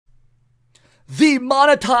The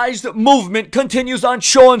monetized movement continues on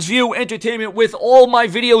Sean's View Entertainment with all my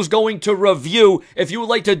videos going to review. If you would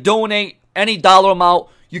like to donate any dollar amount,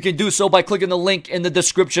 you can do so by clicking the link in the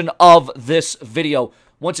description of this video.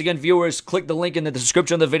 Once again, viewers, click the link in the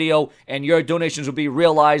description of the video and your donations will be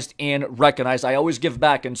realized and recognized. I always give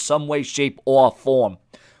back in some way, shape, or form.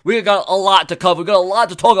 We got a lot to cover. We got a lot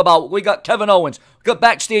to talk about. We got Kevin Owens. We got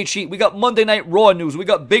Backstage Heat. We got Monday Night Raw news. We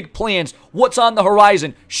got big plans. What's on the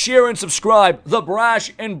horizon? Share and subscribe. The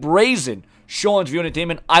Brash and Brazen. Sean's View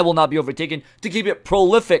Entertainment. I will not be overtaken to keep it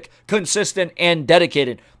prolific, consistent, and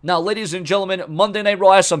dedicated. Now, ladies and gentlemen, Monday Night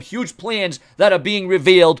Raw has some huge plans that are being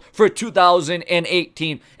revealed for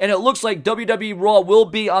 2018. And it looks like WWE Raw will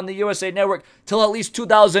be on the USA Network till at least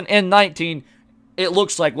 2019. It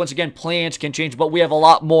looks like, once again, plans can change, but we have a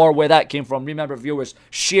lot more where that came from. Remember, viewers,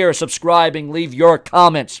 share, subscribing, leave your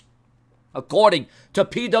comments. According to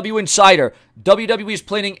PW Insider, WWE is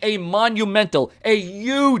planning a monumental, a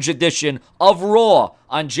huge edition of Raw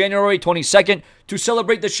on January 22nd to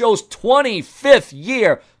celebrate the show's 25th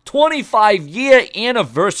year, 25-year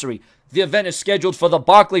anniversary. The event is scheduled for the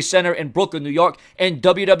Barclays Center in Brooklyn, New York, and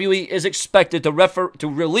WWE is expected to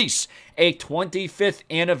release a 25th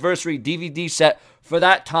anniversary DVD set for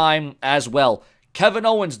that time as well. Kevin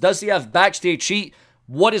Owens, does he have backstage heat?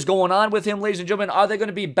 What is going on with him, ladies and gentlemen? Are there going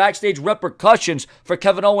to be backstage repercussions for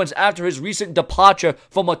Kevin Owens after his recent departure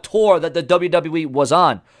from a tour that the WWE was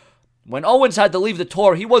on? When Owens had to leave the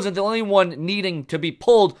tour, he wasn't the only one needing to be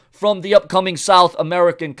pulled from the upcoming South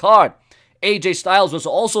American card. AJ Styles was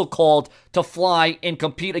also called to fly and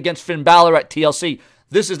compete against Finn Balor at TLC.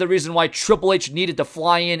 This is the reason why Triple H needed to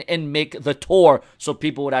fly in and make the tour so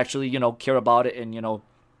people would actually, care about it and,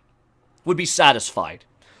 would be satisfied.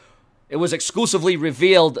 It was exclusively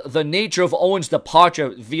revealed the nature of Owens' departure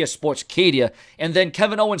via Sportscadia, and then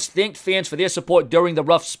Kevin Owens thanked fans for their support during the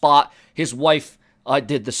rough spot. His wife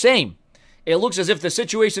did the same. It looks as if the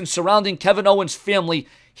situation surrounding Kevin Owens' family,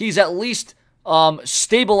 he's at least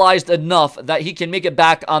stabilized enough that he can make it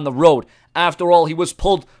back on the road. After all, he was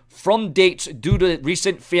pulled from dates due to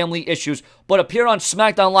recent family issues, but appeared on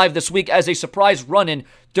SmackDown Live this week as a surprise run-in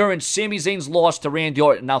during Sami Zayn's loss to Randy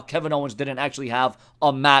Orton. Now, Kevin Owens didn't actually have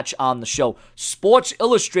a match on the show. Sports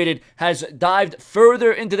Illustrated has dived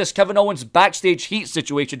further into this Kevin Owens backstage heat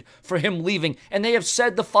situation for him leaving, and they have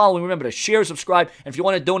said the following. Remember to share, subscribe, and if you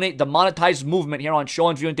want to donate, the monetized movement here on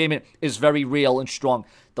Sean's View Entertainment is very real and strong.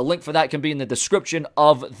 The link for that can be in the description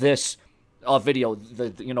of this video,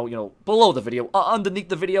 below the video, underneath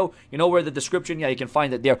the video, where the description, you can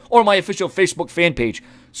find it there, or my official Facebook fan page.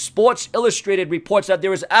 Sports Illustrated reports that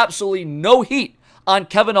there is absolutely no heat on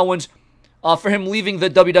Kevin Owens for him leaving the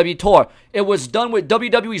WWE tour. It was done with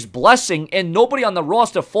WWE's blessing, and nobody on the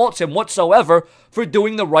roster faults him whatsoever for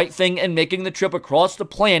doing the right thing and making the trip across the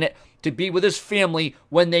planet to be with his family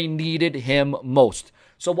when they needed him most.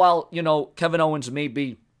 So while, Kevin Owens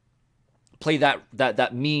maybe play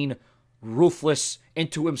that mean, ruthless,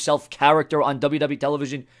 into himself character on WWE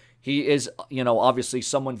television, he is, obviously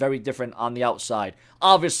someone very different on the outside.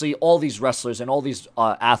 Obviously, all these wrestlers and all these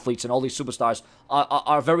athletes and all these superstars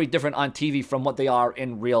are very different on TV from what they are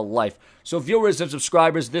in real life. So viewers and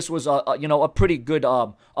subscribers, this was a pretty good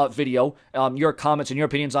video. Your comments and your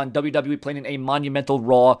opinions on WWE planning a monumental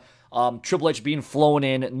Raw. Triple H being flown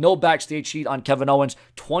in, no backstage heat on Kevin Owens,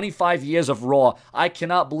 25 years of Raw. I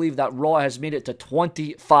cannot believe that Raw has made it to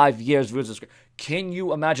 25 years. Can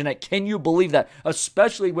you imagine that? Can you believe that?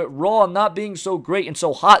 Especially with Raw not being so great and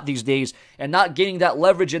so hot these days and not gaining that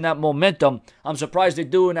leverage and that momentum. I'm surprised they're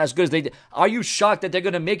doing as good as they did. Are you shocked that they're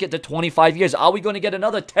going to make it to 25 years? Are we going to get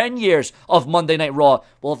another 10 years of Monday Night Raw?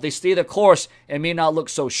 Well, if they stay the course, it may not look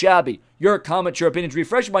so shabby. Your comments, your opinions,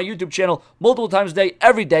 refresh my YouTube channel multiple times a day,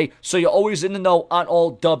 every day, so you're always in the know on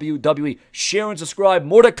all WWE. Share and subscribe.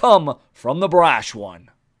 More to come from the Brash One.